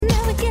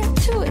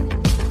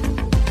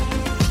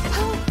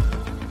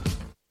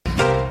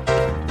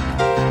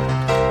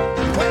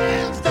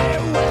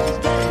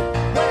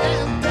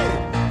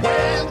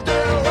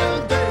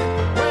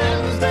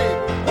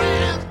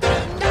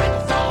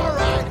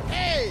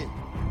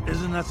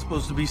Isn't that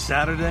supposed to be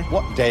Saturday?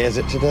 What day is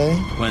it today?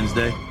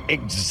 Wednesday.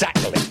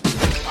 Exactly.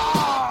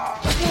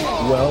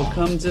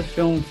 Welcome to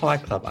Film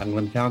Fight Club. I'm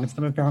Glenn Falcons,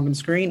 I'm a Falcon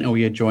Screen, and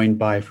we are joined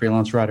by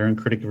freelance writer and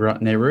critic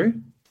Virat Nehru.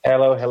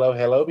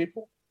 Hello,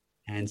 people.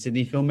 And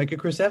Sydney filmmaker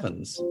Chris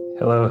Evans.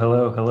 Hello,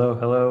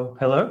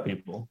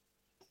 people.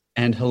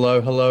 And hello,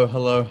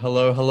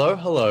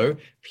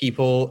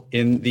 people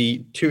in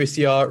the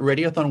 2SER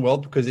Radiothon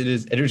world, because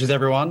it reaches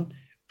everyone.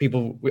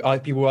 People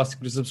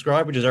ask to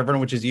subscribe, which is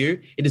everyone, which is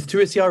you. It is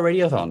 2SER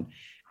Radiothon.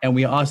 And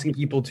we are asking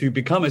people to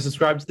become a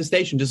subscriber to the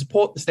station, to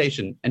support the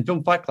station and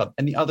Film Fight Club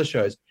and the other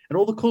shows and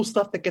all the cool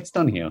stuff that gets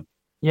done here.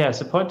 Yeah,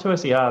 support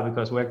 2SER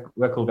because we're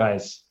cool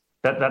guys.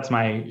 That's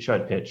my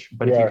short pitch.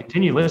 But if you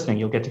continue listening,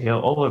 you'll get to hear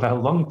all of our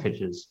long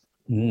pitches.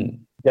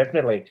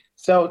 Definitely.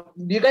 So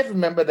do you guys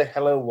remember the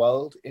Hello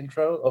World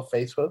intro of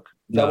Facebook?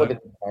 No. That was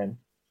the time.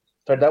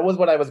 So that was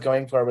what I was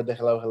going for with the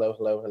hello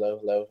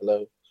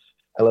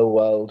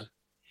world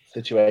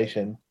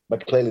situation.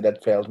 But clearly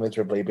that failed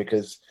miserably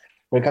because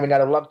we're coming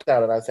out of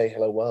lockdown and I say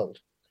hello world.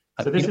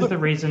 So this is the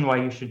reason why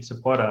you should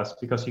support us,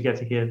 because you get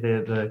to hear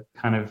the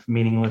kind of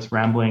meaningless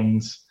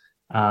ramblings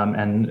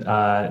and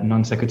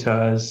non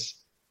sequiturs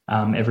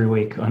every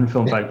week on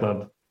Film Fight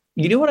Club.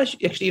 You know what?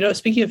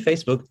 Speaking of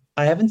Facebook,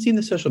 I haven't seen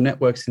The Social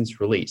Network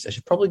since release. I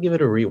should probably give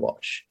it a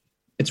rewatch.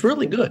 It's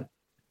really good.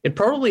 It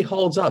probably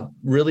holds up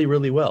really,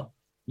 really well.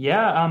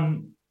 Yeah,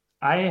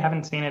 I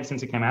haven't seen it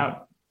since it came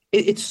out.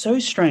 It's so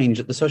strange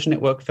that The Social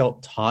Network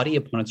felt tardy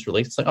upon its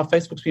release. It's like,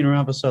 Facebook's been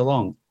around for so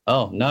long.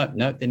 Oh, no,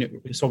 they knew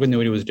what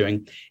he was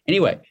doing.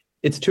 Anyway,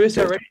 it's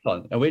 2SER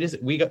Radiothon, and we're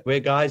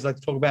guys like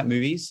to talk about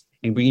movies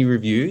and bring you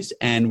reviews,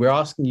 and we're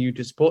asking you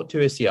to support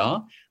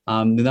 2SER.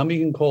 The number you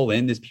can call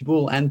in, there's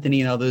people,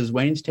 Anthony and others,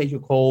 waiting to take your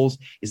calls,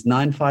 is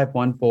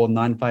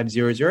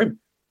 9514-9500.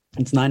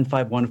 It's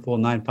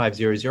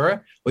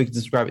 9514-9500, or you can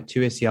subscribe at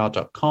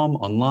 2ser.com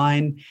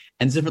online.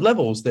 And there's different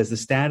levels. There's the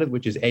standard,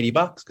 which is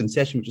 $80,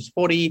 concession, which is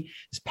 $40.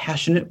 There's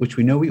passionate, which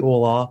we know we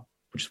all are,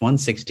 which is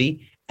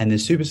 $160. And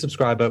there's super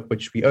subscriber,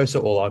 which we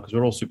also all are, because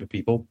we're all super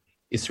people,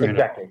 is $300.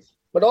 Exactly.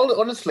 But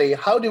honestly,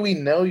 how do we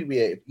know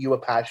you are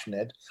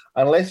passionate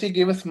unless you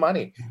give us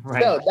money?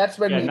 Right. So that's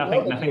when we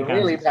know that you're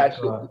really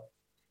passionate.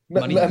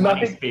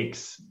 Money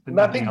speaks.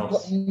 Nothing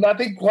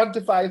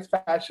quantifies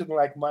passion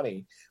like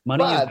money.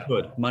 Money is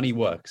good. Money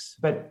works.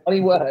 But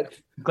money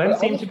works. Glenn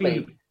seemed to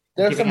be.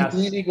 There's some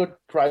really good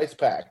price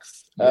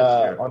packs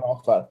on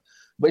offer,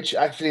 which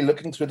actually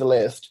looking through the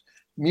list,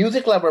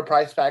 Music Lover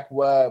price pack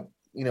were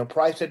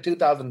priced at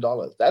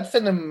 $2,000. That's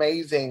an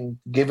amazing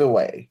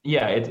giveaway.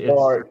 Yeah, it's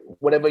or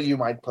whatever you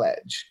might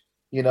pledge.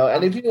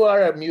 And if you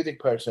are a music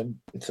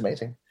person, it's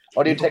amazing.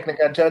 Audio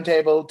Technica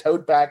turntable,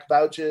 tote bag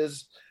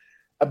vouchers,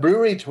 a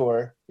brewery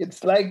tour.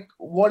 It's like,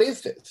 what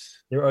is this?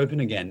 They're open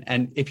again.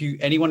 And if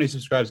anyone who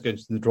subscribes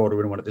goes to the draw to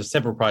win one, there's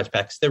several prize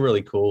packs. They're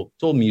really cool.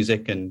 It's all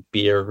music and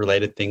beer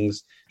related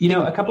things.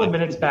 A couple of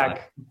minutes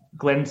back,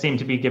 Glenn seemed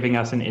to be giving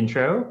us an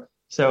intro.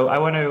 So I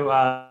want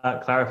to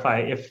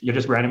clarify, if you're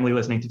just randomly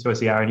listening to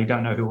 2SER and you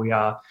don't know who we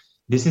are,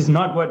 this is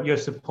not what you're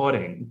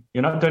supporting.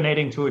 You're not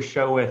donating to a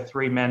show where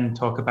three men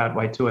talk about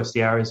why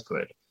 2SER is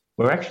good.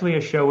 We're actually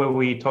a show where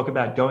we talk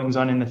about goings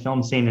on in the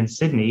film scene in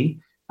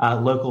Sydney,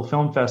 local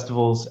film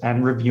festivals,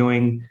 and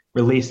reviewing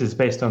releases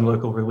based on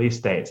local release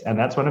dates. And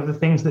that's one of the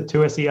things that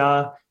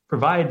 2SER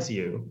provides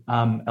you,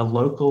 a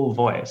local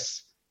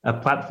voice, a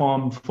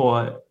platform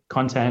for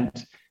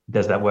content,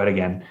 there's that word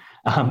again,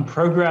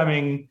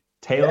 programming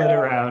tailored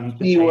around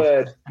the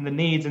tastes and the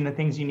needs and the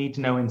things you need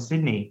to know in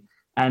Sydney.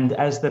 And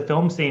as the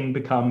film scene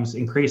becomes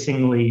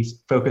increasingly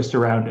focused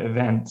around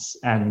events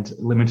and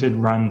limited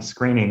run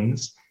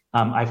screenings,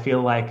 I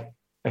feel like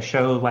a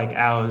show like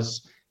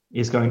ours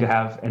is going to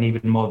have an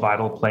even more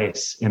vital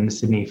place in the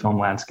Sydney film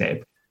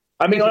landscape.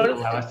 I mean,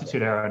 allow us to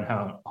toot our own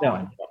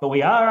horn. But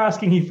we are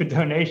asking you for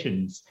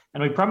donations,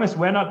 and we promise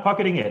we're not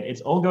pocketing it.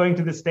 It's all going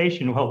to the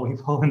station while we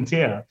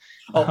volunteer.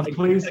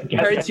 Please, I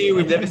guarantee you,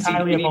 we've never seen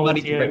any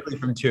money directly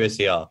from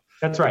 2SER.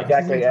 That's right.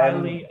 Exactly. This is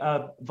entirely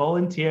a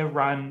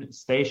volunteer-run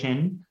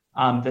station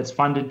that's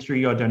funded through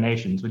your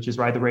donations, which is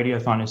why the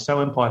Radiothon is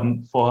so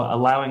important for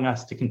allowing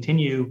us to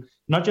continue,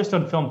 not just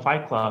on Film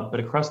Fight Club,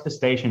 but across the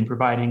station,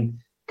 providing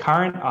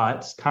current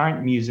arts,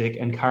 current music,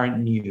 and current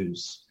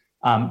news,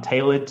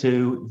 tailored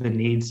to the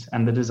needs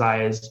and the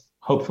desires,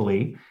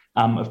 hopefully,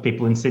 of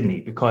people in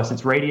Sydney, because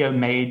it's radio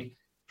made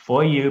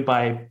for you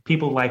by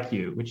people like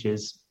you, which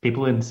is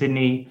people in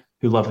Sydney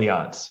who love the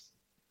arts.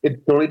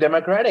 It's totally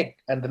democratic.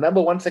 And the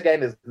number, once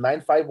again, is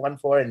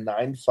 9514 and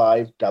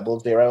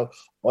 9500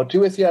 or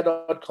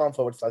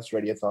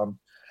 2ser.com/radiothon.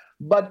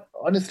 But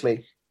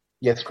honestly,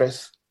 yes,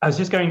 Chris? I was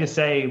just going to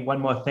say one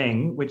more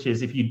thing, which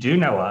is if you do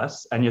know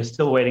us and you're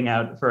still waiting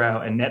out for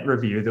our Annette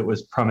review that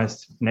was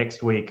promised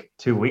next week,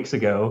 2 weeks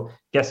ago,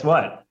 guess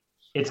what?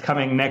 It's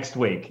coming next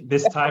week.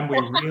 This time we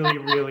really,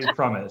 really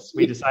promise.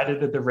 We decided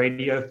that the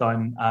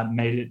Radiothon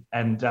made it,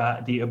 and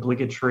the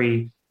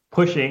obligatory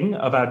pushing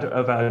of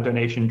our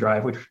donation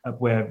drive, which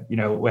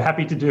we're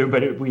happy to do,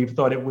 but we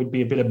thought it would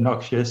be a bit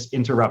obnoxious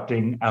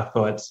interrupting our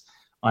thoughts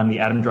on the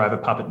Adam Driver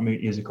Puppet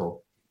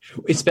musical.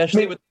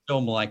 Especially with a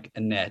film like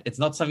Annette. It's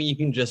not something you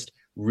can just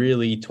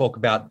really talk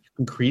about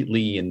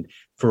concretely and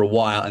for a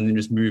while and then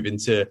just move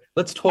into,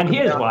 let's talk and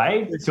here's about...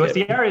 why. So it's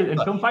the area,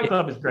 and Film Fight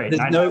Club is great.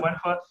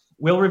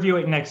 We'll review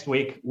it next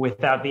week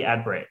without the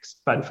ad breaks.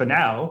 But for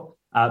now,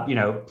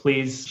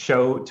 please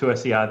show to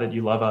SCR that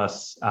you love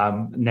us.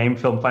 Name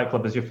Film Fight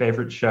Club as your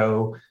favorite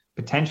show.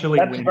 Potentially,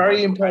 that's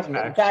very important.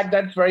 In fact,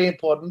 that's very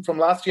important. From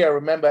last year, I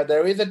remember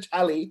there is a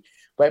tally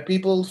where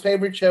people's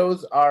favorite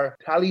shows are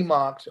tally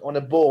marked on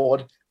a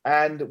board,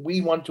 and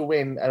we want to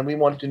win, and we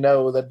want to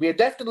know that we are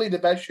definitely the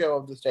best show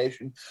of the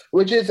station,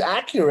 which is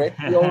accurate.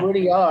 We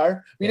already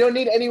are. We don't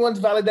need anyone's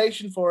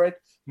validation for it.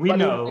 We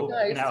know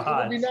in our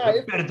hearts.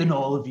 We're better than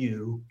all of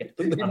you. It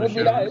would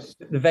be nice.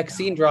 The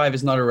vaccine drive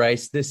is not a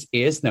race. This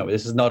is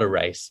not a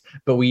race.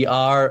 But we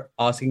are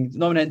asking,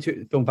 nominate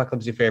to Film Fight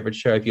Club as your favorite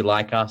show if you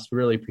like us. We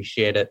really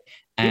appreciate it.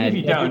 And if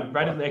you don't,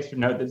 write an extra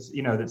note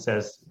that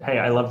says, "Hey,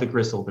 I love the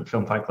Gristle, but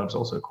Film Fight Club's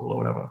also cool," or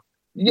whatever.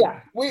 Yeah,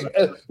 we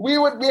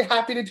would be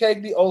happy to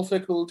take the also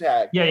cool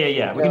tag.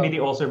 Yeah. We can be the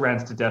also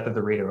rants to death of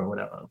the reader or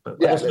whatever. But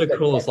yeah, also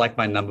cool is like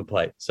my number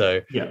plate.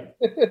 So yeah.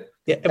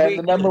 And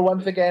the number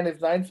once again is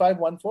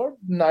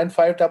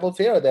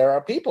 9514-9500. There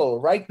are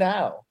people right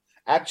now,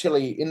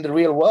 actually in the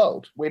real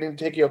world, waiting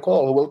to take your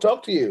call who will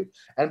talk to you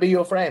and be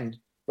your friend,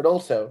 but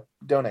also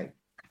donate.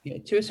 Yeah,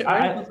 to a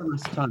certain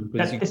time.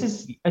 This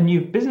is a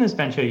new business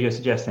venture you're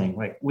suggesting.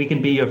 Like, we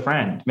can be your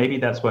friend. Maybe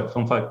that's what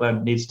Film Fight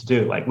Club needs to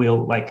do. Like,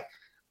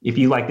 if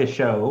you like this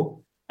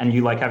show and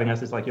you like having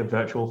us as like your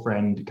virtual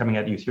friend coming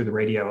at you through the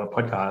radio or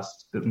podcast,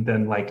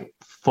 then like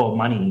for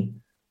money,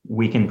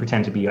 we can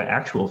pretend to be your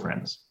actual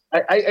friends.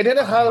 I don't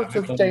know how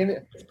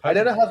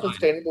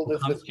sustainable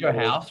this is. Your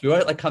house. We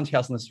won't like come to your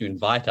house unless you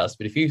invite us.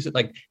 But if you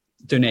like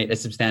donate a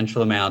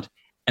substantial amount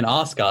and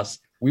ask us,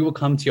 we will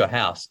come to your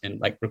house and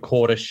like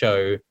record a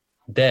show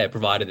there,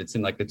 provided it's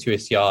in like the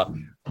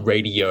 2SCR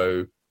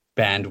radio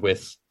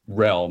bandwidth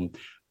realm.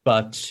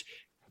 But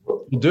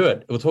we'll do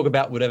it. We'll talk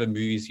about whatever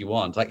movies you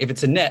want. Like if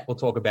it's Annette, we'll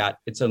talk about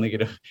it's only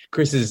going to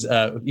Chris's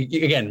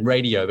again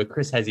radio, but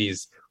Chris has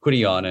his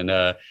hoodie on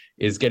and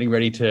is getting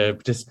ready to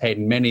participate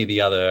in many of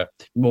the other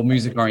more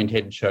music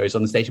oriented shows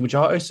on the station, which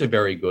are also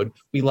very good.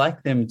 We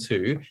like them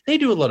too. They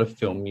do a lot of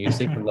film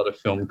music, a lot of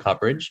film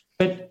coverage.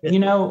 But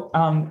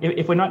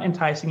if we're not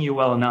enticing you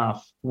well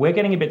enough, we're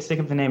getting a bit sick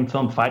of the name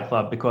Film Fight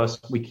Club because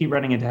we keep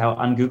running into how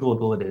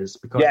ungoogleable it is.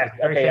 Because it's a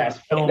very famous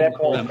film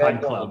called Fight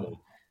Club.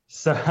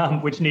 So,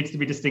 which needs to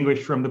be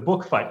distinguished from the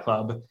book Fight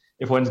Club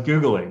if one's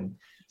Googling.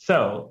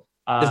 So,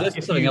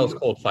 there's something else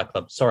called Fight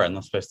Club. Sorry, I'm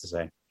not supposed to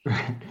say.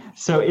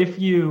 So, if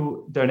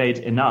you donate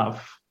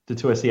enough to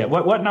 2SCR,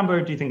 what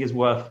number do you think is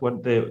worth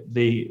what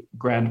the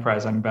grand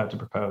prize I'm about to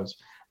propose?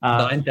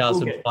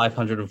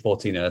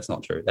 9,514. No, that's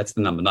not true. That's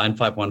the number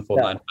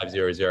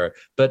 95149500.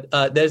 But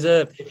there's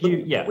a if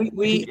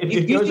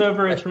it goes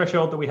over a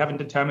threshold that we haven't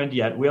determined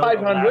yet, we'll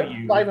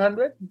 500.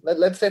 500.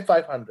 Let's say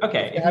 500.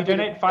 Okay, if you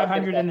donate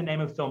 500 in the name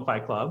of Film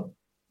Fight Club,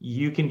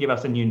 you can give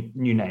us a new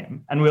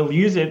name, and we'll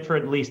use it for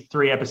at least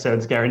 3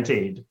 episodes,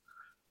 guaranteed.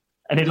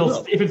 And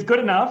if it's good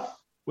enough,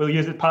 we'll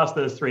use it past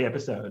those 3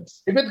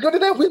 episodes. If it's good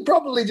enough, we'll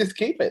probably just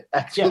keep it.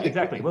 Actually, yeah,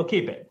 exactly. We'll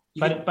keep it.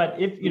 But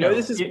if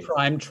this is a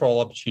prime troll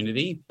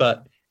opportunity,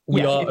 but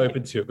we are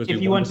open to it. If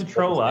you want to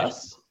troll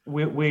us,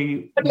 we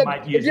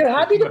might use. If you're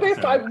happy to pay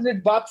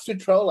 $500 to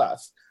troll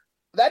us,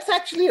 that's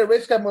actually a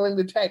risk I'm willing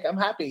to take. I'm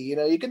happy.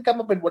 You can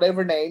come up with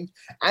whatever name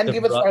and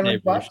give us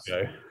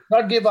 $500.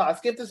 Not give us,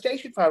 give the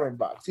station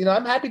 $500.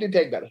 I'm happy to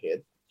take that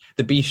hit.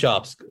 The B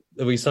sharps,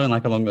 we something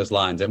like along those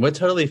lines, and we're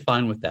totally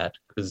fine with that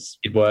because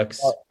it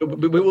works.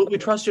 We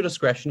trust your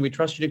discretion. We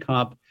trust you to come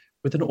up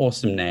with an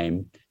awesome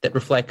name that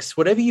reflects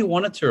whatever you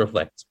want it to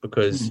reflect,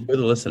 because you're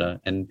the listener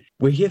and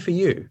we're here for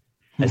you.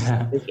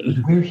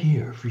 We're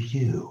here for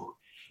you.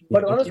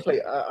 But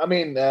honestly,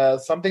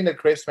 something that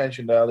Chris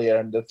mentioned earlier,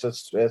 and that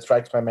just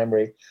strikes my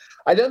memory.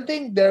 I don't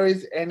think there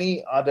is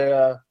any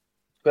other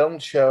film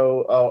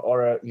show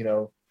or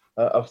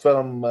a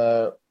film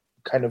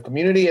kind of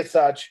community as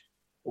such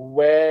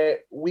where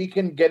we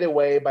can get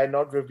away by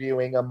not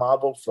reviewing a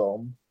Marvel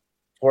film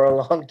for a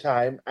long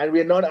time, and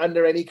we're not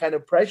under any kind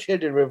of pressure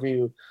to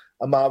review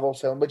a Marvel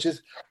film, which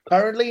is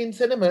currently in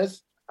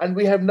cinemas, and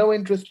we have no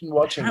interest in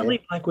watching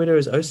it. Black Widow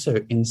is also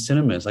in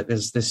cinemas. Like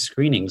there's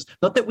screenings.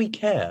 Not that we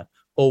care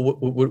or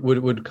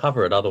would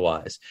cover it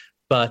otherwise,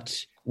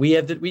 but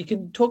we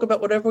can talk about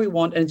whatever we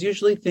want, and it's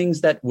usually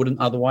things that wouldn't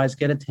otherwise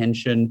get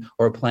attention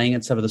or are playing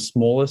at some of the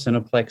smaller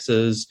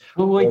cineplexes.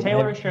 Well, we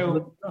tailor a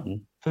show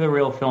for the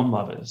real film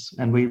lovers,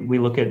 and we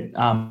look at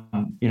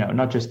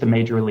not just the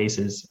major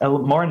releases.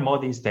 More and more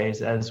these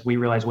days, as we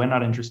realize we're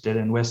not interested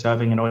and we're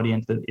serving an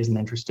audience that isn't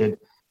interested,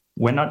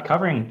 we're not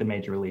covering the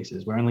major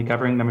releases. We're only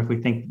covering them if we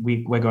think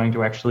we're going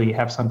to actually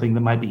have something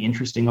that might be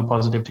interesting or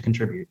positive to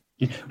contribute.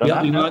 We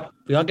are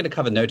going to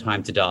cover No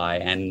Time to Die,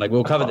 and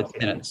we'll cover the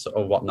tenets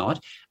or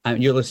whatnot.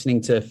 You're listening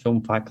to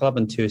Film Fight Club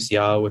and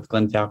 2SCR with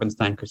Glenn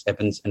Falkenstein, Chris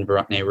Evans, and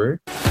Virat Nehru.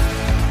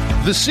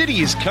 The city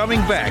is coming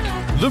back.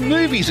 The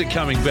movies are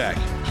coming back.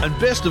 And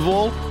best of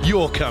all,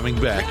 you're coming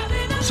back.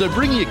 So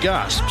bring your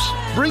gasps,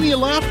 bring your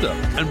laughter,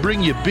 and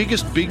bring your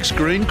biggest big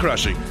screen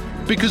crushing.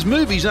 Because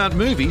movies aren't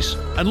movies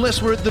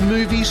unless we're at the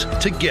movies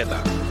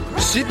together.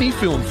 Sydney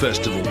Film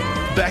Festival.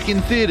 Back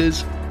in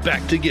theatres,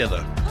 back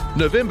together.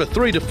 November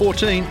 3 to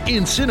 14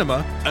 in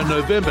cinema and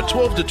November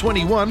 12 to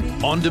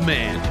 21 on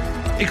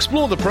demand.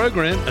 Explore the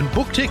program and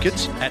book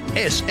tickets at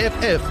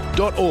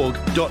sff.org.au.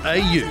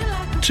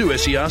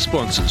 2SER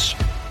sponsors.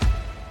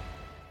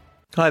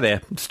 Hi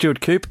there,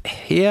 Stuart Coop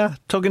here,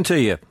 talking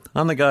to you.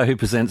 I'm the guy who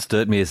presents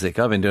Dirt Music.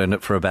 I've been doing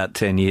it for about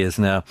 10 years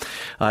now.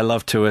 I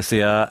love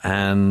 2SER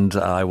and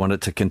I want it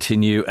to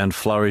continue and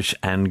flourish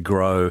and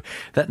grow.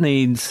 That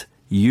needs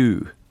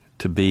you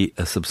to be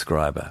a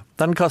subscriber.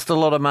 Doesn't cost a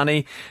lot of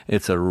money.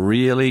 It's a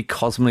really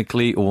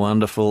cosmically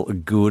wonderful,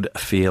 good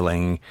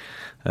feeling.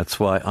 That's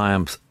why I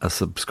am a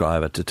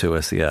subscriber to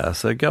 2SER.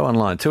 So go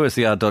online,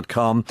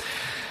 2ser.com.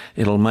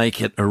 It'll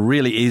make it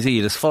really easy.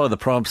 You just follow the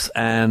prompts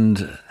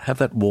and have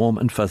that warm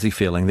and fuzzy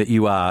feeling that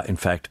you are, in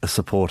fact, a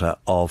supporter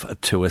of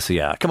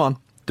 2SER. Come on,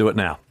 do it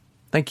now.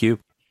 Thank you.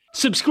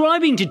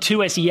 Subscribing to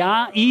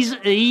 2SER is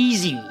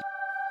easy.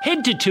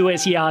 Head to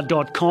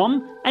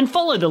 2ser.com and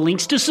follow the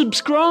links to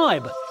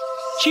subscribe.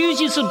 Choose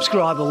your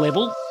subscriber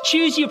level,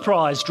 choose your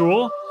prize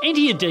draw,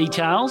 enter your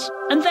details,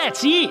 and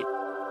that's it.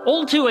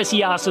 All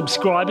 2SER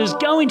subscribers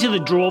go into the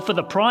draw for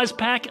the prize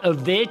pack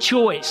of their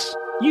choice.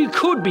 You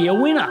could be a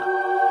winner.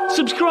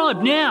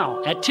 Subscribe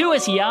now at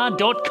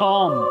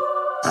 2ser.com.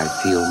 I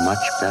feel much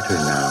better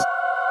now.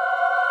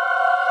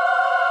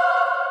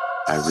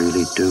 I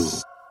really do.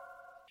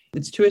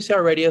 It's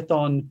 2SER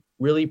Radiothon.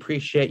 Really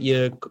appreciate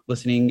you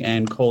listening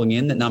and calling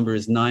in. That number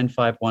is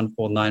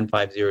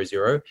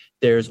 95149500.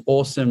 There's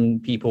awesome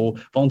people,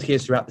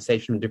 volunteers throughout the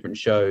station from different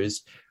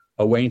shows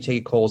are waiting to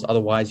take calls.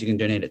 Otherwise, you can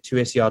donate at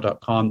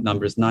 2ser.com.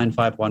 Number is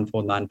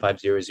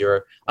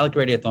 95149500. I like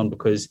Radiothon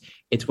because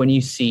it's when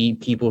you see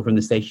people from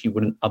the station you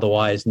wouldn't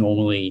otherwise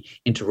normally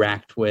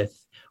interact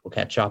with or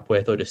catch up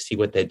with or just see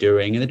what they're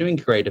doing. And they're doing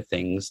creative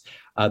things.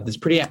 There's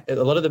a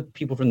lot of the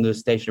people from the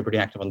station are pretty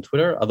active on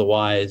Twitter.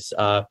 Otherwise,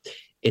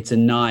 it's a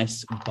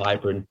nice,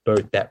 vibrant,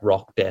 both that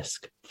rock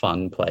desk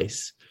fun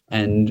place.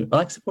 And I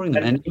like supporting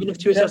them. And even if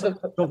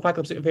 2SER Film Fight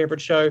Club's your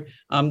favorite show,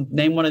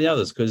 name one of the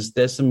others because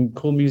there's some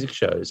cool music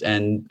shows.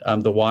 And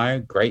The Wire,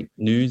 great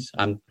news.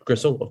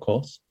 Gristle, of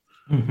course.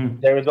 Mm-hmm.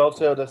 There is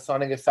also the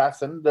Sonic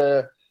Assassin,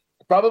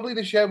 probably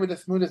the show with the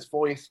smoothest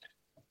voice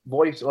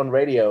on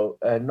radio,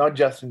 not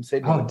just in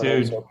Sydney. Oh,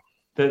 dude.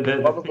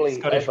 The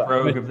Scottish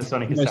rogue of the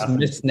Sonic Assassin.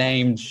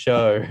 Misnamed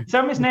show.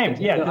 So misnamed,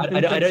 yeah.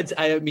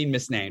 I don't mean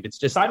misnamed. It's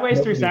just Sideways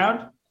Through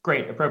Sound.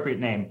 Great, appropriate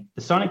name.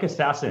 The Sonic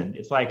Assassin.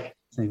 It's like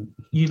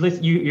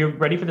you're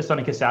ready for the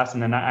Sonic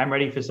Assassin, and I'm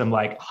ready for some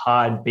like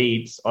hard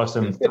beats or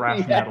some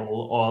thrash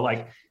metal or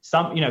like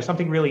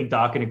something really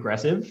dark and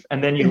aggressive.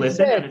 And then you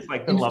listen, and it's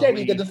like the lovely,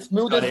 you get the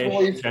smoothest Scottish,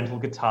 voice, gentle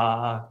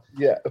guitar.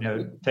 Yeah,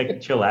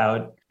 chill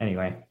out.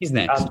 Anyway, he's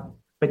next.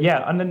 But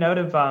yeah, on the note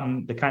of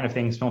the kind of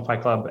things Film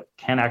Fight Club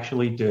can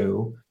actually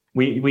do,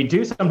 we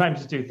do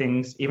sometimes do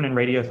things even in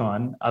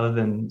Radiothon other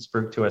than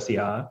Spruik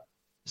 2SER.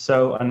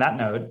 So on that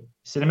note,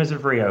 cinemas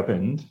have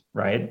reopened,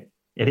 right?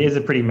 It is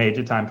a pretty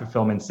major time for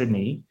film in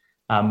Sydney.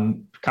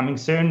 Coming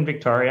soon,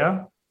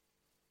 Victoria.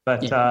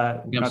 But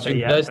not soon,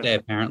 yet, Thursday,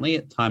 apparently,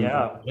 at time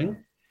of recording.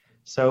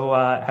 So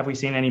have we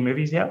seen any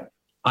movies yet?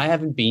 I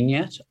haven't been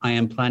yet. I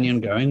am planning on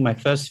going. My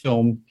first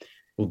film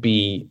will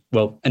be,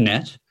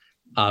 Annette.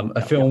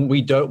 A film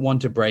we don't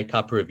want to break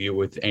up a review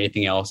with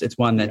anything else. It's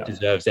one that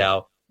deserves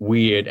our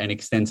weird and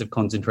extensive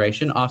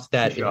concentration. After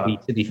that, it'll be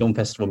Sydney Film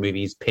Festival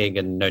movies, Pig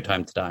and No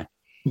Time to Die.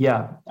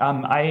 Yeah,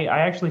 I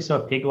actually saw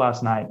Pig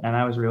last night and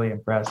I was really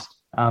impressed.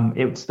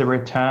 It's the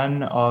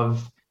return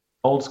of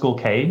old school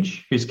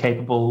Cage, who's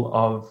capable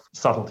of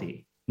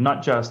subtlety,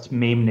 not just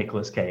meme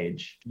Nicolas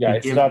Cage. Yeah,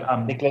 it's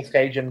not Nicolas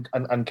Cage and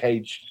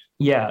Uncaged.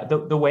 Yeah,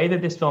 the way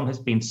that this film has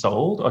been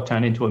sold or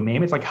turned into a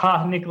meme, it's like,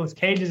 Nicolas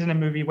Cage is in a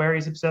movie where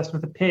he's obsessed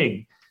with a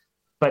pig.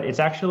 But it's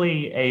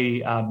actually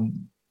a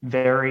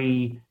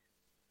very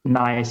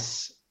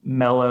nice,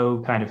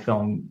 mellow kind of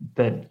film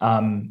that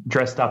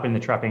dressed up in the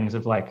trappings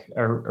of like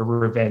a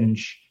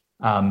revenge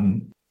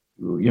man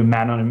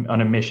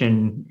on a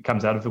mission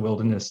comes out of the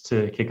wilderness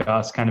to kick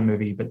ass kind of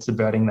movie, but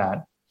subverting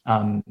that.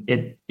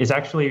 It is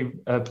actually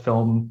a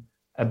film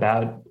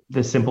about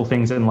the simple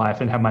things in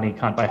life and how money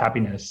can't buy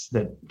happiness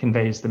that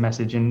conveys the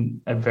message in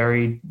a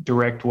very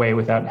direct way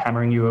without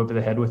hammering you over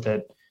the head with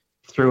it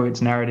through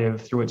its narrative,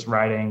 through its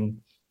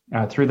writing,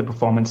 through the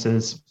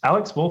performances.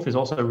 Alex Wolff is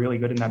also really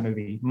good in that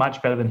movie,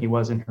 much better than he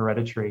was in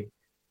Hereditary.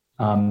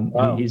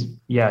 Wow.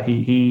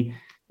 He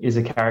is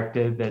a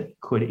character that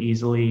could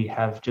easily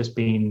have just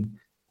been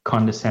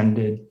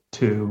condescended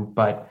to,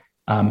 but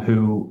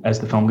who, as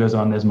the film goes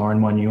on, there's more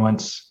and more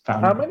nuance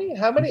found. How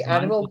many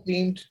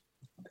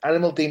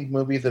animal themed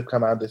movies have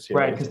come out this year?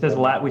 Right, because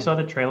we saw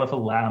the trailer for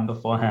Lamb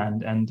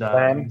beforehand, and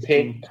Lamb,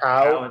 Pig,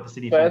 Cow, at the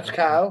City First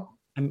Cow.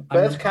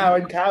 First Cow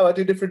and Cow are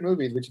two different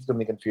movies, which is going to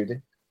be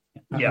confusing.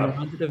 I'm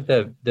reminded of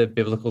the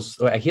biblical.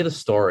 I hear the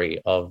story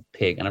of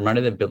Pig, and I'm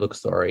reminded of the biblical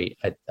story.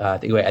 I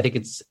think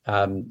it's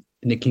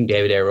in the King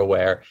David era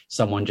where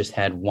someone just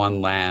had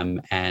one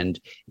lamb and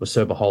was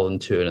so beholden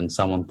to it, and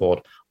someone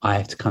thought, I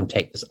have to come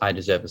take this, I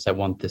deserve this, I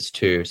want this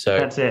too. So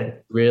that's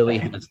it. Really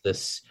has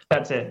this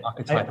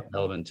archetypal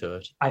element to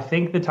it. I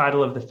think the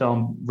title of the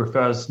film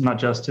refers not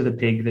just to the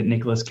pig that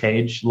Nicolas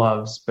Cage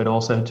loves, but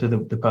also to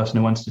the person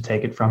who wants to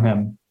take it from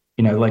him.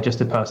 You know, like just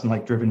a person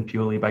like driven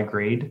purely by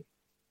greed.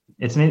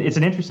 It's an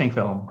interesting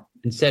film.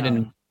 It's set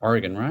in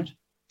Oregon, right?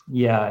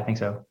 Yeah, I think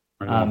so.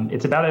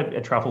 It's about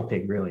a truffle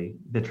pig, really.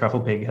 The truffle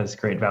pig has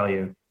great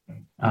value,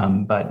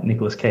 but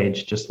Nicolas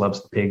Cage just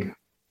loves the pig.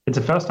 It's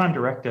a first-time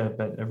director,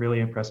 but a really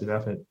impressive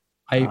effort.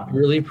 I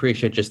really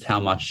appreciate just how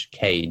much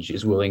Cage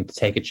is willing to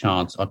take a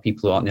chance on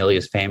people who aren't nearly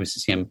as famous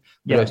as him,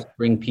 but also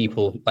bring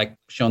people like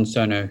Sean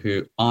Sono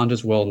who aren't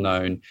as well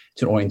known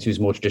to an audience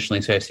who's more traditionally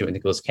associated with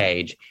Nicolas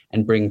Cage,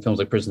 and bring films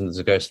like Prisoners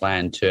of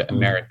Ghostland to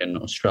American,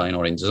 Australian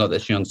audiences. It's not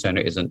that Sean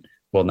Sono isn't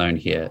well known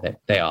here;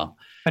 they are.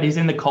 But he's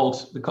in the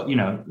cult. You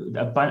know,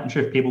 a bunch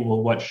of people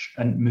will watch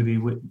a movie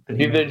with.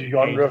 He's a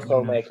genre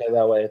filmmaker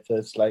that way. So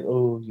it's like,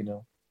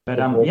 But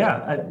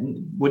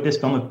would this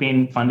film have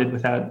been funded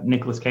without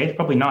Nicolas Cage?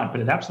 Probably not,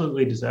 but it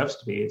absolutely deserves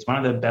to be. It's one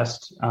of the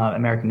best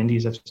American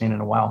indies I've seen in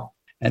a while.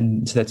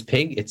 And so that's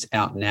Pig. It's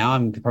out now.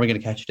 I'm probably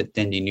going to catch it at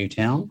Dendy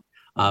Newtown,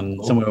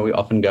 somewhere we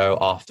often go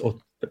after, or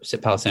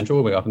Palace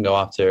Central, where we often go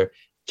after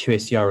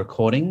 2SER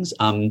recordings.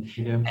 And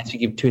to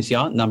give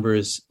 2SER, number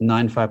is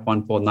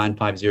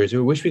 95149500. We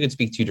wish we could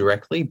speak to you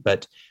directly,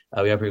 but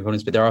we have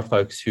recordings. But there are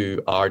folks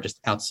who are just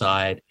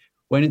outside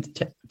waiting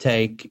to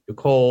take a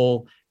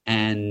call.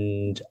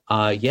 And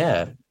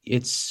they're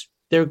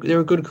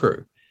a good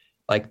crew.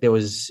 Like there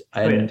was,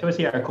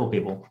 2SER are cool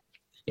people.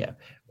 Yeah,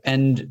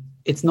 and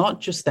it's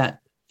not just that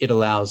it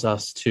allows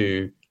us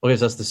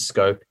gives us the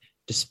scope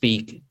to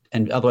speak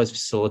and otherwise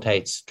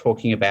facilitates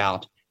talking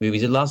about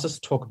movies. It allows us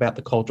to talk about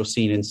the cultural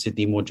scene in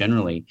Sydney more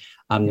generally.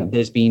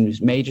 There's been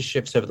major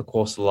shifts over the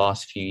course of the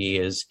last few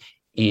years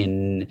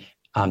in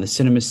the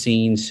cinema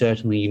scene.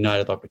 Certainly,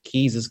 United Opera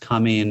Keys has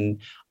come in.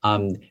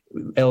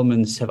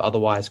 Elements have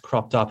otherwise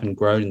cropped up and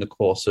grown in the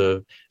course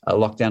of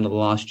lockdown of the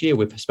last year.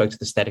 We've spoke to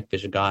the Static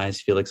Vision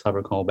guys, Felix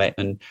Hubbard, Cole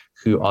Bateman,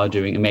 who are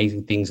doing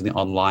amazing things in the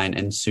online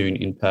and soon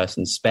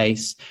in-person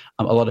space.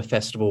 A lot of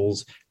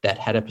festivals that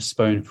had to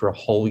postpone for a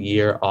whole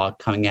year are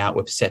coming out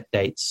with set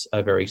dates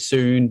very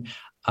soon.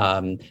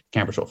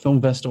 Canberra Short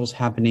Film Festival's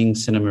happening,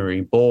 Cinema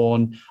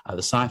Reborn,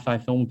 the Sci-Fi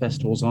Film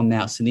Festival's on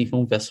now, Sydney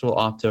Film Festival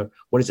after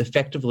what is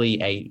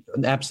effectively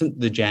absent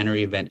the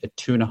January event, a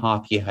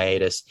 2.5-year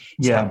hiatus.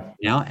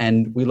 Now,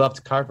 and we love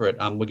to cover it.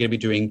 We're going to be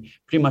doing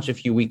pretty much a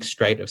few weeks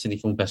straight of Sydney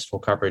Film Festival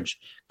coverage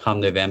come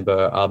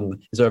November.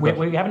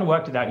 We haven't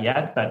worked it out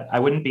yet, but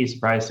I wouldn't be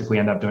surprised if we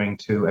end up doing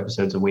 2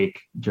 episodes a week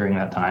during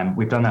that time.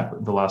 We've done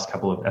that the last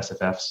couple of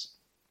SFFs.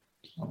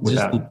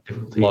 Without a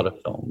lot of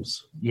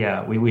films.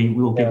 Yeah, we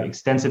will give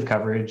extensive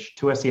coverage.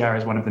 2SER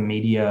is one of the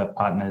media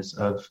partners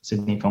of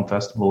Sydney Film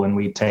Festival, and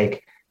we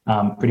take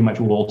pretty much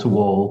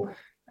wall-to-wall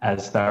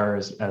as thorough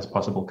as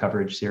possible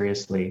coverage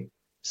seriously.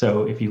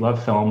 So if you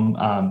love film,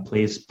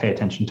 please pay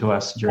attention to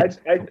us.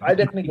 I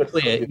definitely get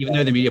clear. Even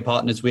though the media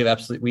partners, we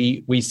have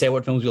we say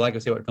what films we like, we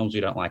say what films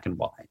we don't like, and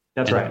why.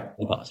 That's right.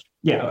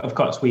 Yeah, of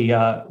course.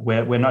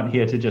 We're not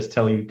here to just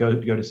tell you go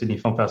to Sydney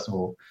Film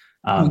Festival.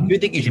 You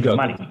think you should go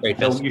money?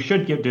 You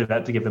should do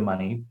that to give them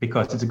money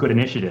because it's a good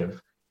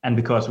initiative and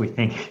because we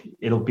think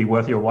it'll be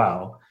worth your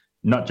while,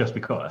 not just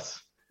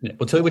because. Yeah,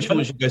 we'll tell you which films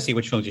you should go see,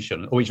 which films you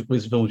shouldn't, or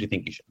which films you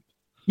think you should.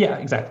 Yeah,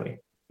 exactly.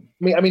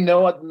 I mean,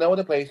 no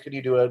other place could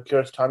you do a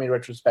Kiarostami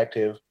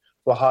retrospective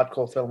for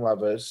hardcore film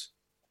lovers,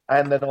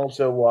 and then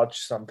also watch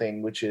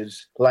something which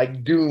is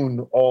like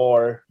Dune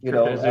or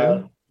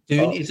Dune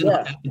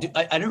isn't.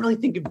 I don't really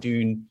think of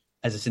Dune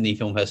as a Sydney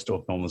Film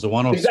Festival film. As a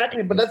one-off.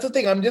 Exactly, but that's the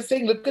thing. I'm just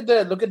saying, look at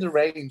the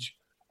range.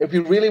 If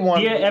you really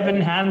want, Dear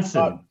Evan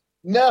Hansen.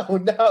 No.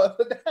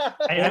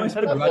 I haven't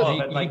said it before,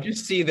 but like you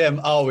just see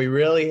them. Oh, we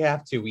really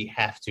have to. We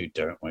have to,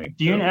 don't we?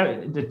 Dune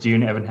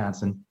Evan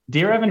Hansen,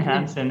 Dear Evan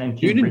Hansen, and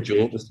King Richard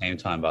at the same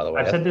time. By the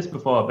way, I've said this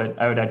before, but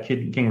I would add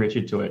King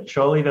Richard to it.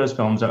 Surely those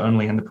films are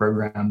only in the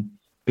program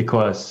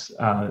because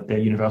they're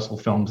Universal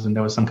films, and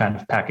there was some kind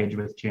of package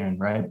with Dune,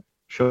 right?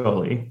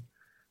 Surely.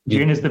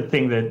 Dune is the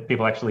thing that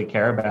people actually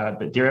care about,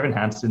 but Dear Evan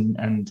Hansen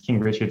and King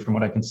Richard, from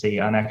what I can see,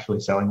 aren't actually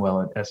selling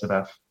well at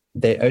SFF.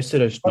 They also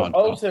just not.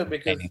 Also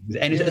because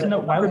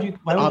why would you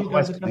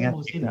guys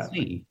to see that?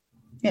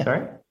 Yeah.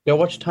 Sorry? Go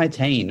watch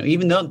Titan.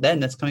 Even though then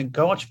that's coming,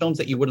 go watch films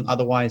that you wouldn't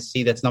otherwise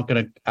see. That's not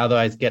going to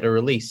otherwise get a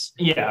release.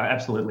 Yeah,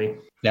 absolutely.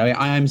 Now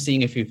I am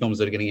seeing a few films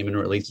that are getting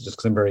imminent releases just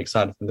because I'm very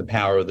excited from The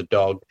Power of the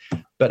Dog.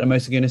 But I'm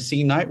mostly going to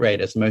see Night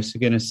Raiders. I'm mostly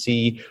going to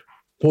see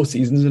 4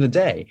 Seasons in a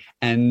Day.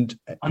 And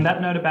on that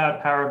note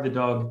about Power of the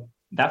Dog,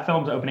 that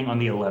film's opening on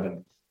the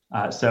 11th.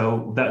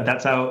 So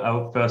that's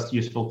our first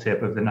useful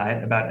tip of the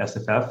night about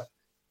SFF.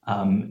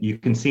 You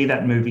can see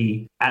that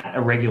movie at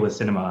a regular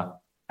cinema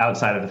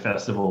outside of the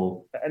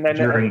festival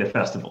during the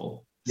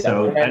festival. Yeah,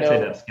 so I'd say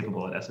that's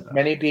skippable at SFF.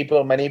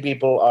 Many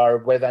people are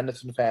Wes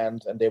Anderson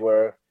fans, and they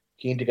were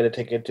keen to get a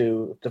ticket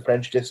to The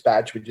French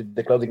Dispatch, which is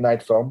the closing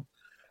night film.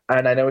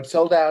 And I know it's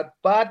sold out,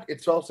 but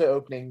it's also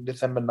opening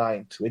December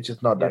 9th, which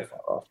is not that far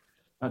off.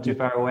 Not too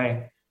far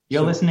away.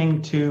 You're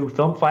listening to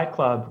Film Fight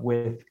Club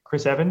with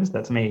Chris Evans,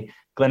 that's me,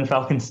 Glenn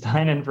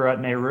Falkenstein, and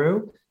Virat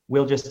Nehru.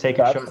 We'll just take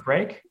a short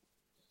break.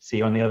 See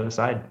you on the other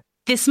side.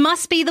 This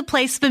must be the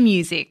place for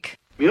music.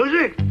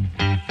 Music?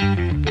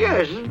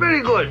 Yes, it's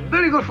very good.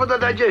 Very good for the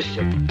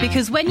digestion.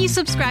 Because when you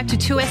subscribe to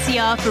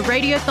 2SER for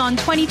Radiothon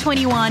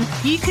 2021,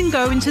 you can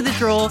go into the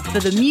draw for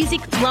the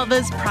Music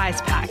Lovers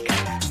Prize Pack.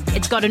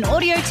 It's got an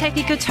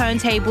Audio-Technica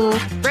turntable,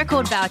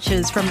 record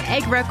vouchers from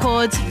Egg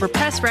Records,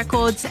 Repress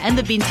Records, and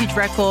The Vintage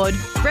Record,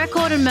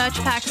 record and merch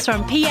packs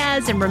from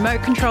Piaz and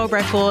Remote Control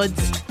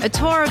Records, a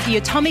tour of the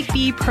Atomic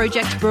Beer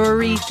Project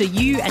Brewery for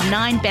you and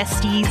 9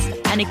 besties,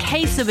 and a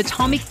case of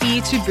Atomic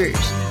Beer to boot.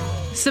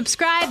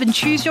 Subscribe and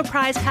choose your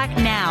prize pack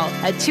now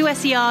at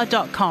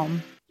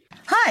 2ser.com.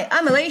 Hi,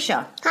 I'm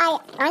Alicia. Hi,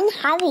 I'm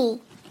Harry.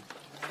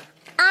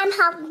 I'm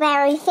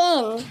Huckberry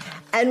Finn.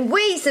 And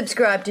we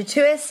subscribe to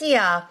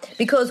 2SER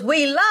because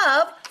we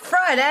love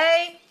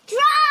Friday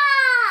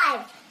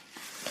Drive!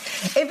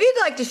 If you'd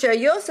like to show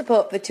your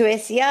support for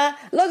 2SER,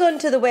 log on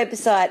to the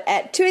website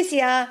at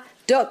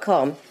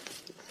 2ser.com.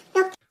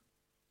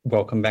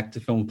 Welcome back to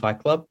Film Fight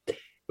Club.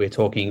 We're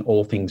talking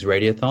all things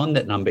Radiothon.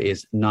 That number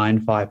is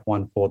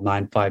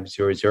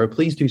 95149500.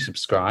 Please do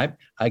subscribe.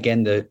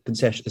 Again, there's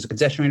a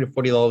concession rate of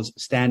 $40.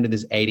 Standard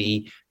is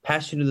 $80.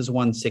 Passionate is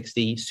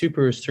 $160.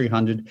 Super is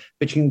 $300.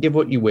 But you can give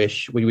what you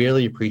wish. We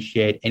really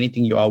appreciate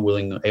anything you are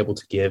willing or able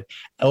to give.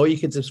 Or you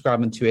can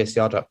subscribe on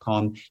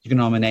 2SER.com. You can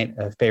nominate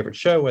a favorite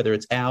show, whether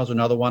it's ours or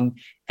another one,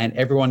 and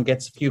everyone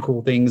gets a few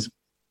cool things.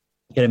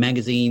 Get a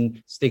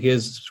magazine,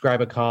 stickers,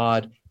 subscriber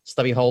card,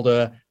 stubby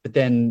holder, but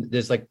then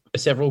there's like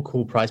several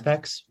cool prize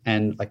packs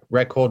and like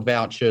record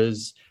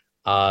vouchers,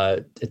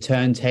 a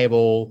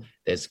turntable,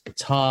 there's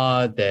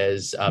guitar,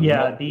 there's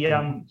my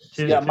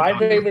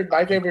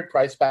favorite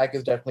prize pack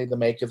is definitely the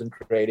Makers and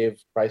Creative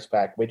prize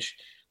pack, which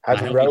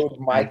has a Rode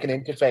mic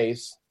and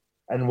interface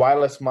and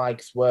wireless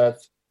mics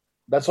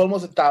that's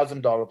almost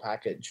 $1,000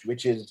 package,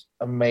 which is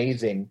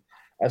amazing.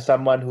 As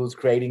someone who's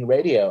creating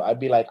radio, I'd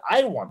be like,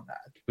 I want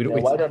that. We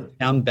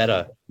sound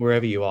better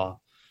wherever you are.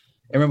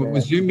 And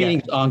remember, Zoom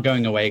meetings aren't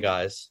going away,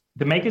 guys.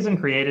 The Makers and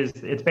Creators,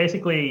 it's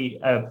basically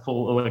a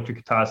full electric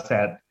guitar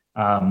set,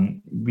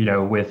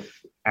 with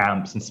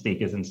amps and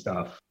speakers and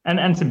stuff.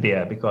 And some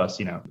beer,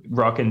 because,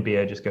 rock and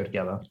beer just go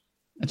together.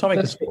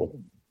 Atomic is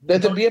cool.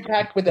 There's a beer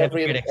pack with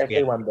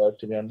everyone, though,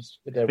 to be honest.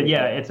 But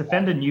yeah, it's a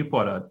Fender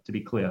Newporter, to be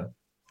clear.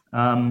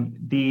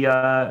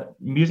 The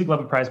Music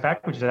Lover Prize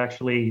Pack, which is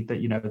actually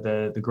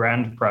the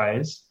grand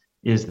prize,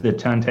 is the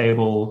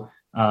turntable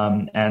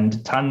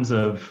and tons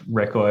of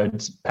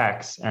records,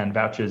 packs, and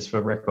vouchers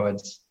for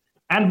records,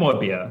 and more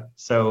beer.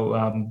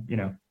 So,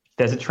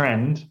 there's a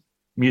trend,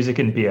 music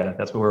and beer.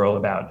 That's what we're all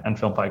about, and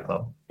Film Fight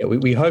Club. Yeah,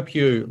 we hope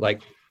you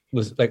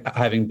was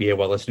having beer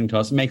while listening to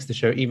us. It makes the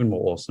show even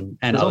more awesome.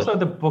 And there's also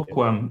the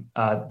Bookworm,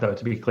 though,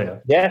 to be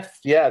clear. Yes,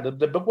 yeah,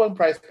 the Bookworm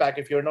prize pack.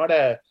 If you're not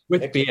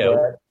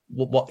beer,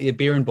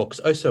 beer and books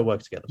also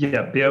work together.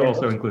 Yeah, beer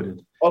also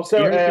included. Also,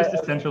 beer is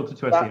just essential to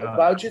 2SER.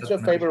 Vouchers for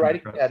Faber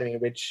Writing Academy,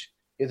 which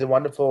is a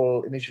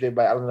wonderful initiative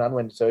by Alan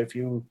Unwin. So if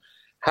you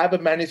have a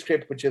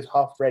manuscript which is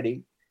half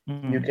ready,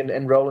 you can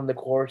enroll in the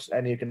course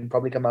and you can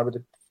probably come out with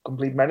a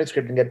complete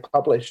manuscript and get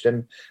published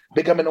and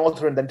become an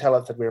author and then tell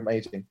us that we're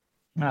amazing.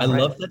 I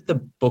love that the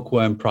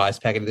Bookworm prize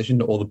pack, in addition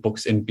to all the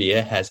books and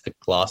beer, has a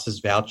glasses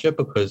voucher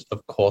because,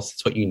 of course,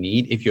 it's what you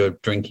need if you're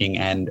drinking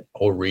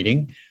or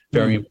reading.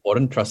 Very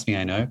important. Trust me,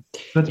 I know.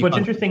 But what's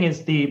interesting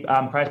is the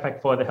prize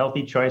pack for the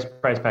Healthy Choice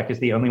prize pack is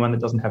the only one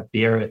that doesn't have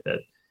beer with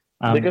it.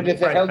 Because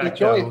it's a healthy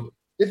choice.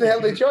 It's a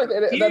healthy choice.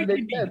 That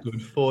makes sense. Good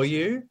for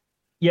you.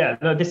 Yeah,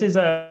 no, this is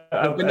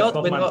we're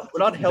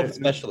not health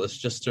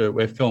specialists.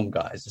 We're film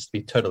guys. Just to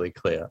be totally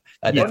clear.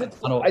 I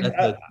just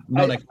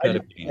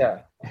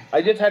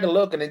had a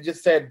look, and it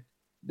just said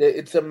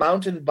it's a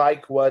mountain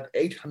bike worth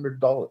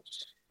 $800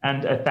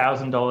 and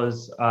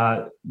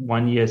 $1,000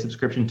 1-year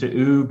subscription to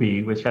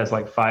Ubi, which has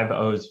like 5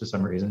 O's for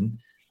some reason.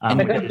 I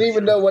don't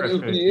even know what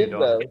Ubi is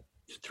though.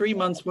 3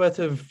 months worth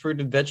of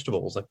fruit and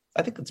vegetables.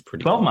 I think that's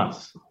pretty. 12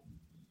 months.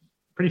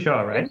 Pretty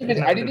sure, right?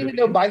 I didn't even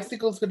know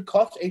bicycles could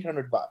cost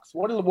 $800.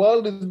 What in the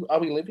world are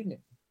we living in?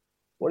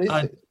 What is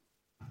it?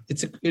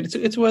 It's a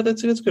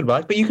good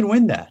bike, but you can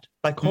win that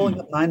by calling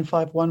up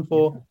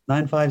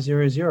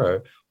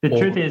 9514-9500. The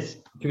truth is,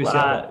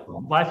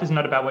 life is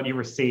not about what you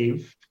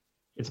receive;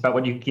 it's about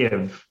what you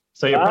give.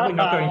 So you're probably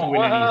not going to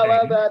win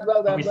anything.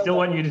 But we still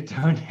want you to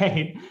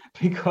donate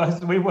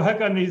because we work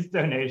on these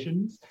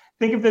donations.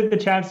 Think of the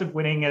chance of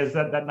winning as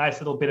that nice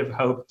little bit of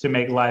hope to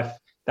make life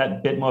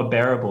that bit more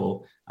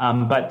bearable.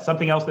 But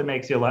something else that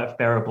makes your life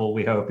bearable,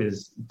 we hope,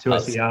 is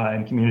 2SER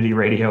and community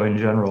radio in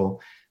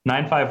general.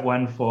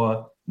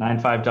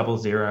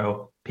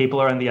 9514-9500.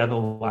 People are on the other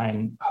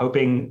line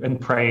hoping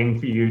and praying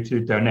for you to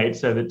donate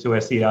so that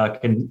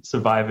 2SER can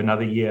survive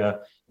another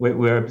year.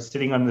 We're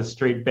sitting on the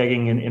street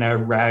begging in our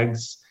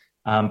rags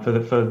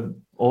for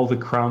all the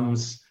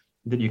crumbs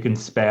that you can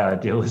spare,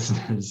 dear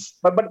listeners.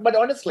 But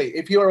honestly,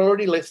 if you're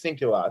already listening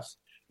to us,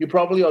 you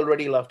probably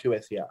already love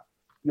 2SER.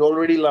 You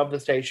already love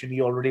the station.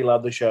 You already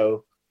love the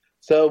show.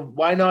 So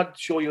why not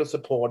show your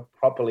support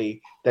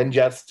properly than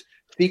just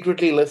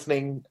secretly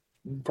listening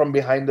from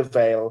behind the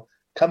veil?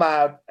 Come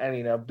out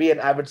and, be an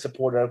avid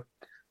supporter,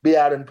 be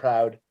out and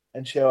proud,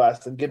 and show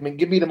us and give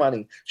me the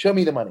money. Show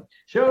me the money.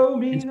 Show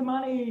me the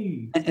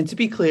money. And to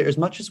be clear, as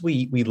much as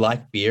we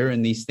like beer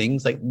and these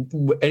things, like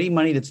any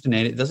money that's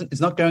donated,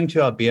 it's not going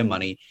to our beer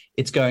money.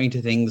 It's going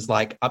to things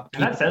like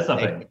upkeep. And that says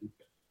something.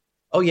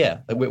 Oh yeah,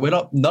 we're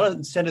not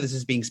a cent of this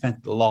is being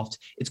spent a lot.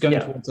 It's going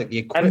towards like the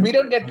equipment. And we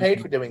don't get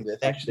paid for doing this,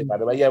 actually. By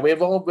the way, we're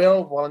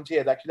all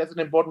volunteers. Actually, that's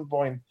an important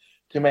point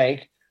to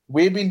make.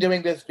 We've been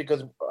doing this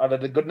because out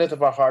of the goodness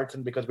of our hearts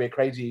and because we're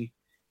crazy.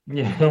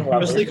 Yeah,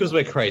 mostly because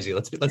we're crazy.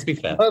 Let's be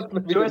fair.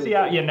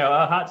 2SER,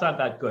 our hearts aren't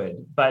that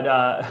good, but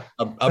our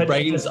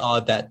brains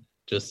are that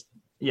just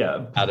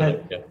out of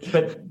it. Yeah.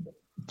 But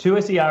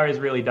 2SER is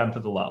really done for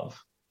the love.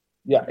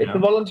 Yeah, it's a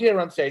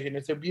volunteer-run station.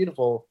 It's a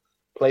beautiful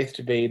place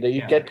to be. That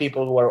you get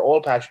people who are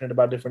all passionate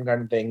about different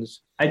kind of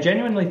things. I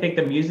genuinely think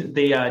the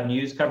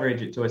news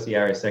coverage at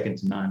 2SER is second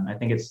to none. I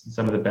think it's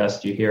some of the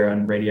best you hear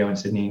on radio in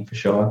Sydney for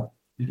sure.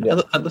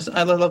 Yeah. I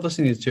love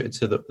listening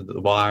to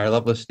the Wire. I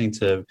love listening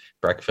to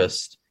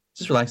Breakfast. It's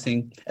just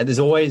relaxing. And there's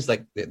always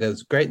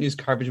there's great news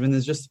coverage when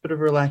there's just a bit of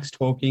relaxed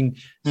talking,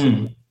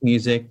 some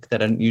music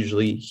that I don't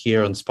usually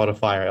hear on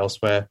Spotify or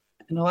elsewhere.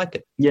 And I like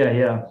it.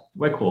 Yeah.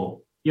 We're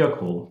cool. You're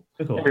cool.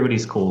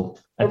 Everybody's cool.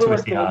 At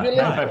 2SER.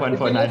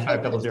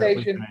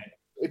 9514950.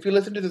 If you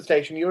listen to the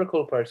station, you're a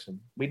cool person.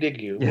 We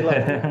dig you. We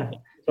love you.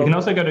 You can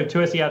also go to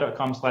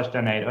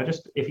 2ser.com/donate, or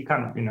just, if you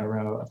can't,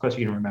 of course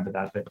you can remember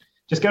that, but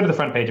just go to the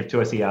front page of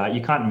 2SER.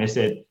 You can't miss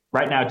it.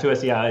 Right now,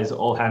 2SER is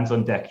all hands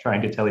on deck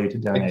trying to tell you to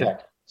donate.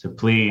 Exactly. So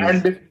please.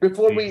 And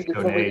before we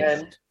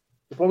end,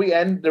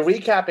 the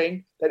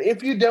recapping that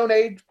if you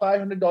donate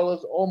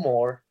 $500 or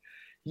more,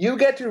 you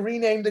get to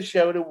rename the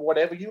show to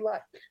whatever you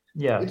like.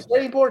 Yeah. It's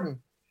very important.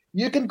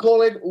 You can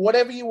call it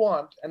whatever you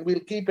want, and we'll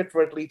keep it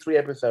for at least 3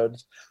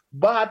 episodes.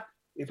 But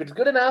if it's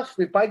good enough,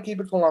 we might keep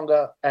it for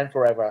longer and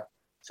forever.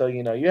 So,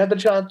 you have the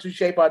chance to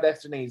shape our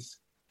destinies.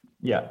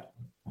 Yeah.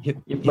 If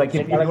you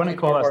want to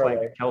call us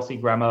Kelsey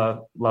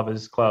Grammer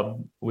Lovers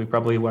Club, we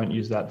probably won't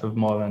use that for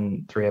more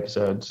than 3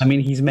 episodes. I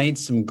mean, he's made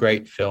some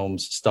great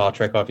films. Star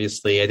Trek,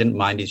 obviously. I didn't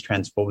mind his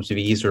Transformers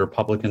movie. He's a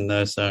Republican,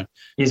 though, so...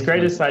 He's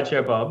great as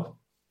Sideshow Bob.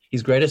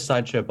 He's great as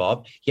Sideshow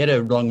Bob. He played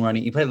a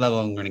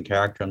long-running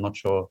character. I'm not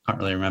sure. Can't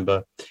really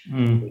remember.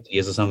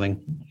 Years or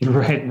something.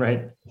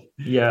 Right.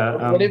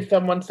 Yeah. What if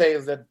someone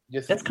says that...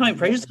 That's coming...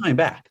 Frasier's coming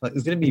back.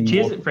 There's going to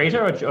be more...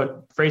 Frasier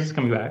or Frasier's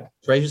coming back?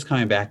 Frasier's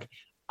coming back.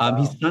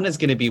 His son is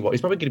going to be what? He's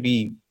probably going to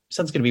be...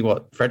 Son's going to be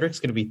what? Frederick's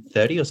going to be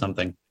 30 or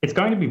something. It's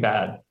going to be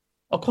bad.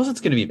 Of course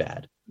it's going to be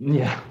bad.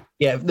 Yeah.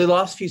 Yeah, the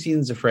last few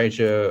seasons of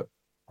Frasier,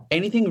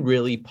 anything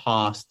really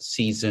past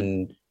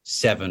season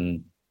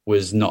 7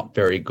 was not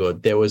very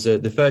good. There was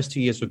the first 2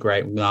 years were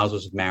great. Miles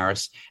was with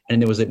Maris, and then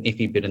there was an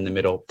iffy bit in the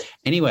middle.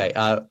 Anyway,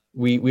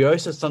 we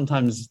also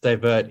sometimes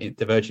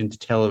diverge into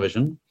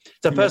television.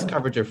 It's our first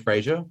coverage of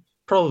Frasier,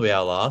 probably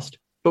our last.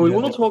 But we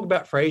will talk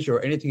about Frasier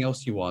or anything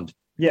else you want.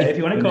 Yeah, if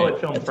you want to call it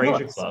Film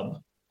Frasier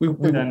Club, we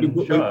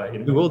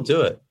will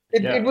do it.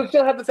 It would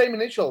still have the same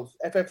initials,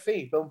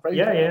 FFC, Film Frasier.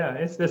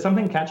 Yeah. There's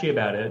something catchy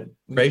about it.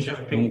 Frasier.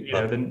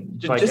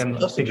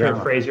 Picture of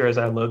Frasier as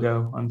our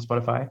logo on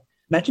Spotify.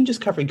 Imagine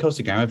just covering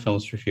Kelsey Grammer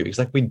films for a few weeks.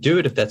 We'd do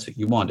it if that's what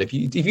you want. If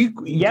you I would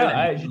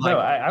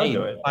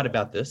do it. Fight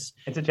about this.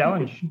 It's a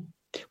challenge.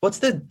 What's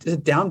the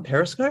down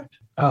Periscope?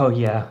 Oh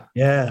yeah.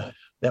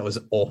 That was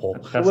awful.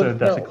 That's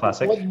a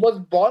classic. Was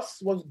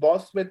Boss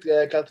with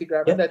Kelsey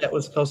Grammer? Yeah, that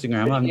was Kelsey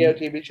Grammer.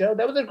 TV show.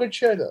 That was a good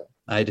show, though.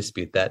 I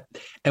dispute that,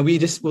 and we'll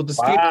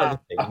dispute other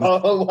things.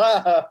 Oh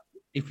wow!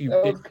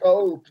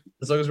 Cold.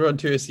 As long as we're on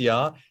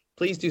 2SER,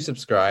 please do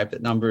subscribe.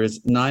 That number is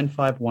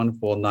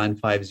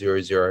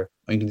 95149500, or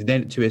you can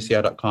donate at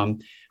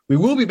 2SER.com. We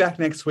will be back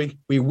next week.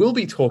 We will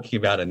be talking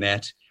about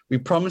Annette. We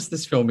promise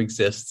this film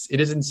exists.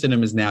 It is in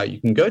cinemas now. You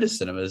can go to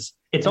cinemas.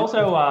 It's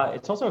also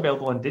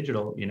available on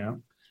digital.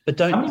 But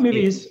don't. How many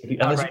movies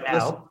right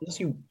now? Unless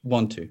you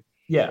want to.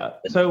 Yeah.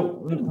 So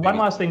one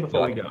last thing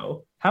before we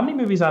go. How many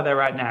movies are there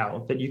right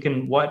now that you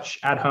can watch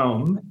at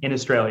home in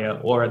Australia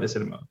or at the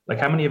cinema?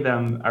 How many of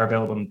them are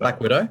available in Black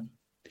Widow,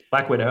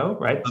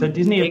 right? So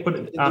Disney has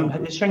put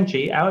is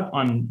Shang-Chi out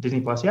on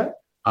Disney Plus yet?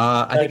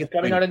 I think it's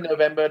coming out in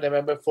November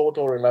 4th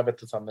or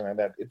 11th or something like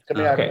that. It's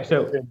coming out. Okay,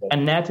 so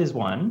Annette is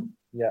one.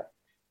 Yeah.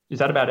 Is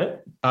that about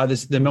it?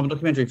 The Melbourne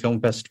Documentary Film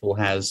Festival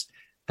has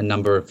a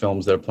number of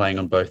films that are playing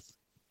on both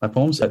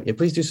platforms. So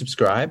please do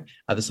subscribe.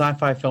 The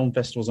Sci-Fi Film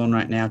Festival's on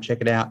right now. Check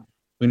it out.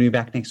 We're going to be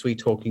back next week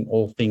talking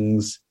all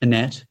things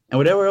Annette and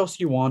whatever else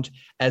you want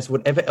as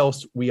whatever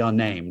else we are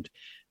named.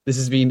 This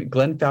has been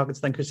Glenn Falcons,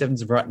 thank Chris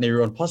Evans of Right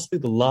Near on possibly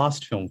the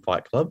last Film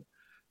Fight Club.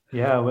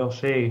 Yeah, we'll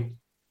see.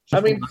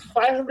 I mean,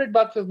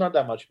 $500 is not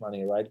that much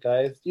money, right,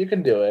 guys? You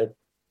can do it.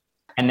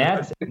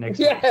 Annette next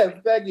week. Yes,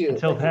 thank you.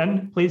 Until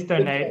then, please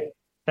donate.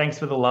 Thanks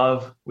for the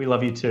love. We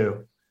love you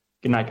too.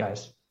 Good night,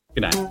 guys.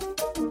 Good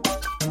night.